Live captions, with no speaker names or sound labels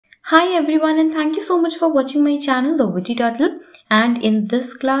Hi everyone, and thank you so much for watching my channel, The Witty Turtle. And in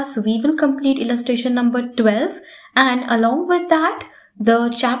this class, we will complete illustration number 12, and along with that, the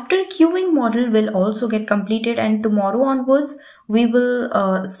chapter queuing model will also get completed, and tomorrow onwards, we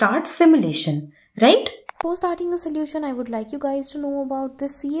will start simulation, right? Before starting the solution, I would like you guys to know about the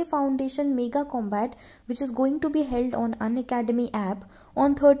CA Foundation Mega Combat, which is going to be held on Unacademy app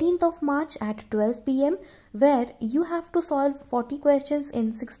on 13th of March at 12 PM, where you have to solve 40 questions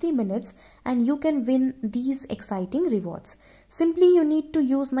in 60 minutes and you can win these exciting rewards. Simply you need to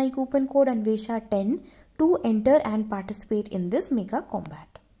use my coupon code ANVESHA10 to enter and participate in this Mega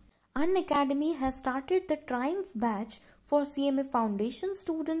Combat. Unacademy has started the Triumph batch for CMA Foundation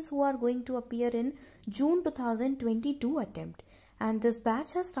students who are going to appear in June 2022 attempt, and this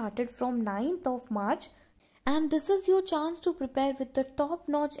batch has started from 9th of March, and this is your chance to prepare with the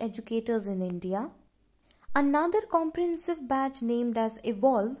top-notch educators in India. Another comprehensive batch named as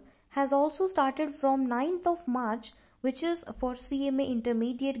Evolve has also started from 9th of March, which is for CMA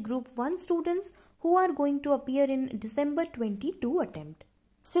Intermediate Group 1 students who are going to appear in December 22 attempt.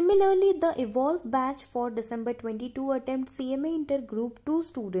 Similarly, the Evolve batch for December 22 attempt CMA Inter Group 2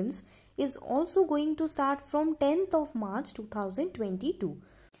 students is also going to start from 10th of March 2022.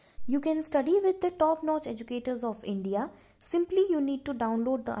 You can study with the top-notch educators of India. Simply you need to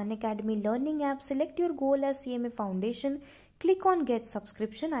download the Unacademy learning app, select your goal as CMA Foundation, click on Get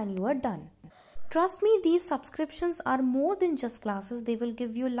Subscription, and you are done. Trust me, these subscriptions are more than just classes. They will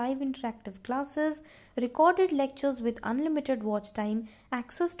give you live interactive classes, recorded lectures with unlimited watch time,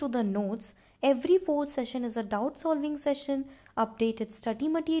 access to the notes. Every fourth session is a doubt solving session, updated study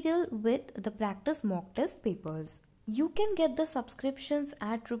material with the practice mock test papers. You can get the subscriptions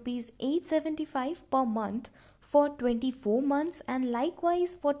at rupees 875 per month for 24 months and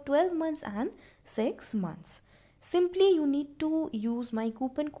likewise for 12 months and 6 months. Simply you need to use my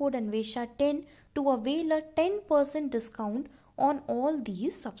coupon code ANVESHA10 to avail a 10% discount on all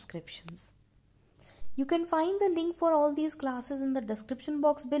these subscriptions. You can find the link for all these classes in the description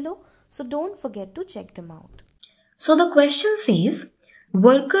box below, so don't forget to check them out. So the question says,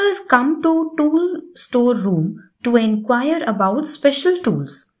 workers come to tool storeroom to inquire about special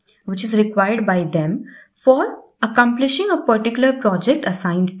tools which is required by them for accomplishing a particular project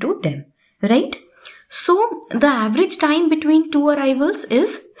assigned to them, right? So the average time between two arrivals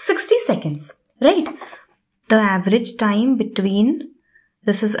is 60 seconds, right? The average time between,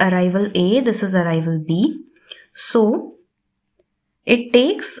 this is arrival A, this is arrival B. So it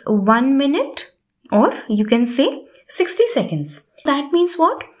takes 1 minute, or you can say 60 seconds. That means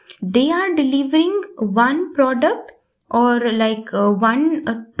what? They are delivering one product or like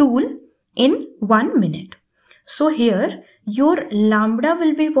one tool in 1 minute. So here your lambda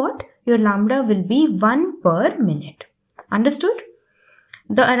will be what? Your lambda will be 1 per minute. Understood?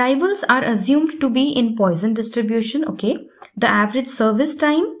 The arrivals are assumed to be in Poisson distribution. Okay. The average service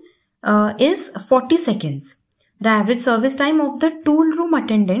time is 40 seconds. The average service time of the tool room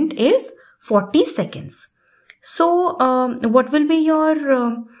attendant is 40 seconds. So what will be your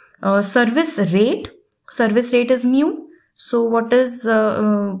service rate? Service rate is mu. So what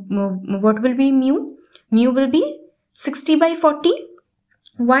will be mu? Mu will be 60 by 40.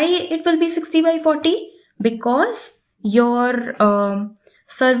 Why it will be 60 by 40? Because your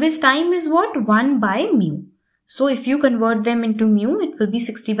service time is what? 1 by mu. So if you convert them into mu, it will be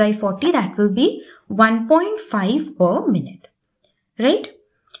 60 by 40. That will be 1.5 per minute, right?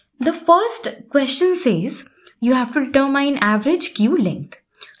 The first question says you have to determine average queue length.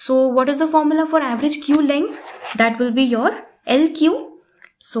 So what is the formula for average queue length? That will be your LQ.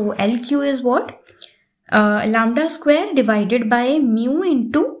 So LQ is what? Lambda square divided by mu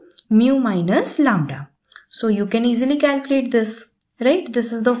into mu minus lambda. So you can easily calculate this, right?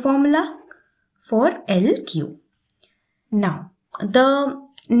 This is the formula for LQ. Now, the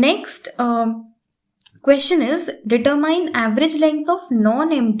next question is determine average length of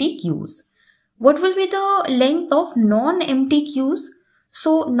non-empty queues. What will be the length of non-empty queues?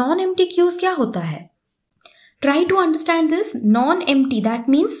 So non-empty queues क्या होता है? Try to understand this. Non-empty, that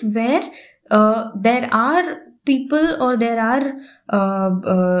means where there are people or there are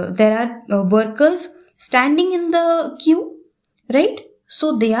workers standing in the queue, right?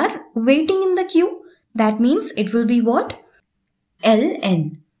 So they are waiting in the queue. That means it will be what?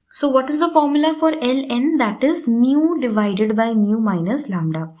 Ln. So what is the formula for Ln? That is mu divided by mu minus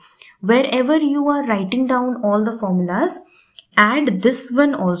lambda. Wherever you are writing down all the formulas, add this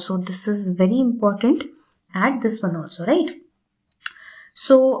one also. This is very important. Add this one also, right?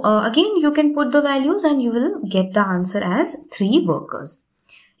 So again, you can put the values and you will get the answer as 3 workers.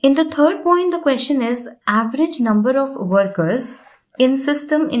 In the third point, the question is average number of workers in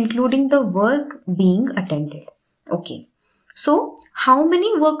system including the work being attended. Okay, so how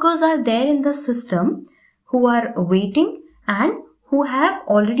many workers are there in the system who are waiting and who have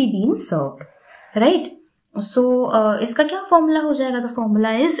already been served, right? So इसका क्या formula हो जाएगा? The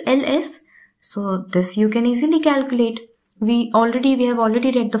formula is LS. So this you can easily calculate. We have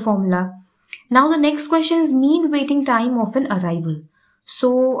already read the formula. Now the next question is mean waiting time of an arrival.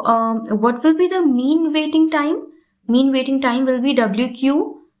 So what will be the mean waiting time? Mean waiting time will be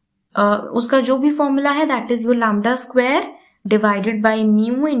WQ. उसका जो भी formula है, that is your lambda square divided by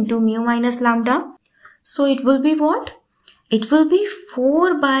mu into mu minus lambda. So it will be what? It will be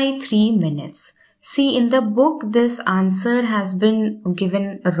 4/3 minutes. See, in the book this answer has been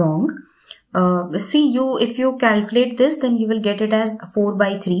given wrong. If you calculate this, then you will get it as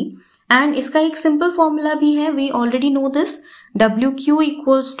 4/3. And इसका एक simple formula भी है. We already know this. WQ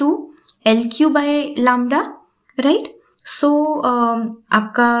equals to LQ by lambda, right? So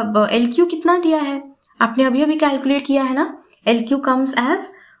आपका LQ कितना दिया है? आपने अभी calculate किया है ना? LQ comes as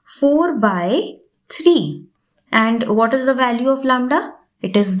 4/3. And what is the value of lambda?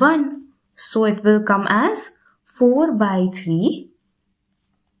 It is 1. So it will come as 4/3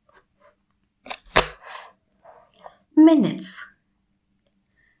 minutes,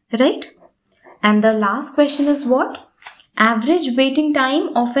 right? And the last question is what? Average waiting time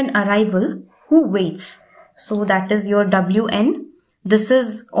of an arrival who waits. So that is your WN. This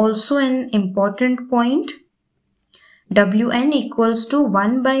is also an important point. WN equals to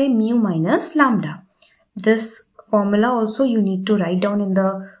 1 by mu minus lambda. This formula also you need to write down in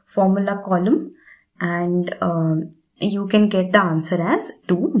the formula column, and you can get the answer as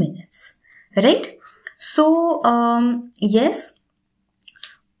 2 minutes, right? So yes,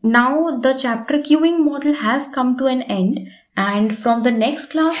 now the chapter queuing model has come to an end, and from the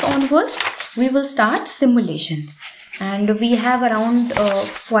next class onwards we will start simulation, and we have around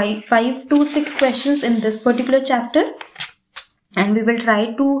 5 to 6 questions in this particular chapter, and we will try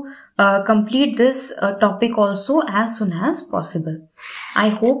to complete this topic also as soon as possible. I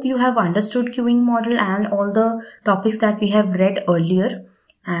hope you have understood queuing model and all the topics that we have read earlier,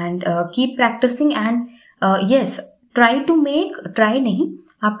 and keep practicing. And yes, try नहीं,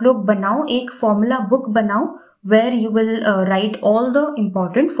 आप लोग बनाओ एक formula book बनाओ where you will write all the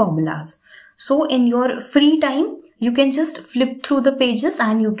important formulas. So in your free time, you can just flip through the pages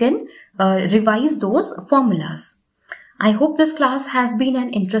and you can revise those formulas. I hope this class has been an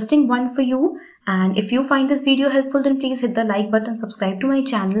interesting one for you, and if you find this video helpful, then please hit the like button, subscribe to my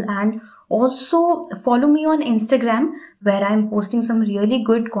channel, and also follow me on Instagram where I am posting some really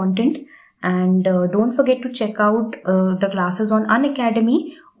good content. And don't forget to check out the classes on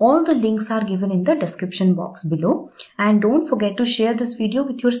Unacademy. All the links are given in the description box below. And don't forget to share this video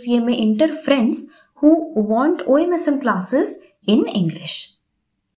with your CMA Inter friends who want OMSM classes in English.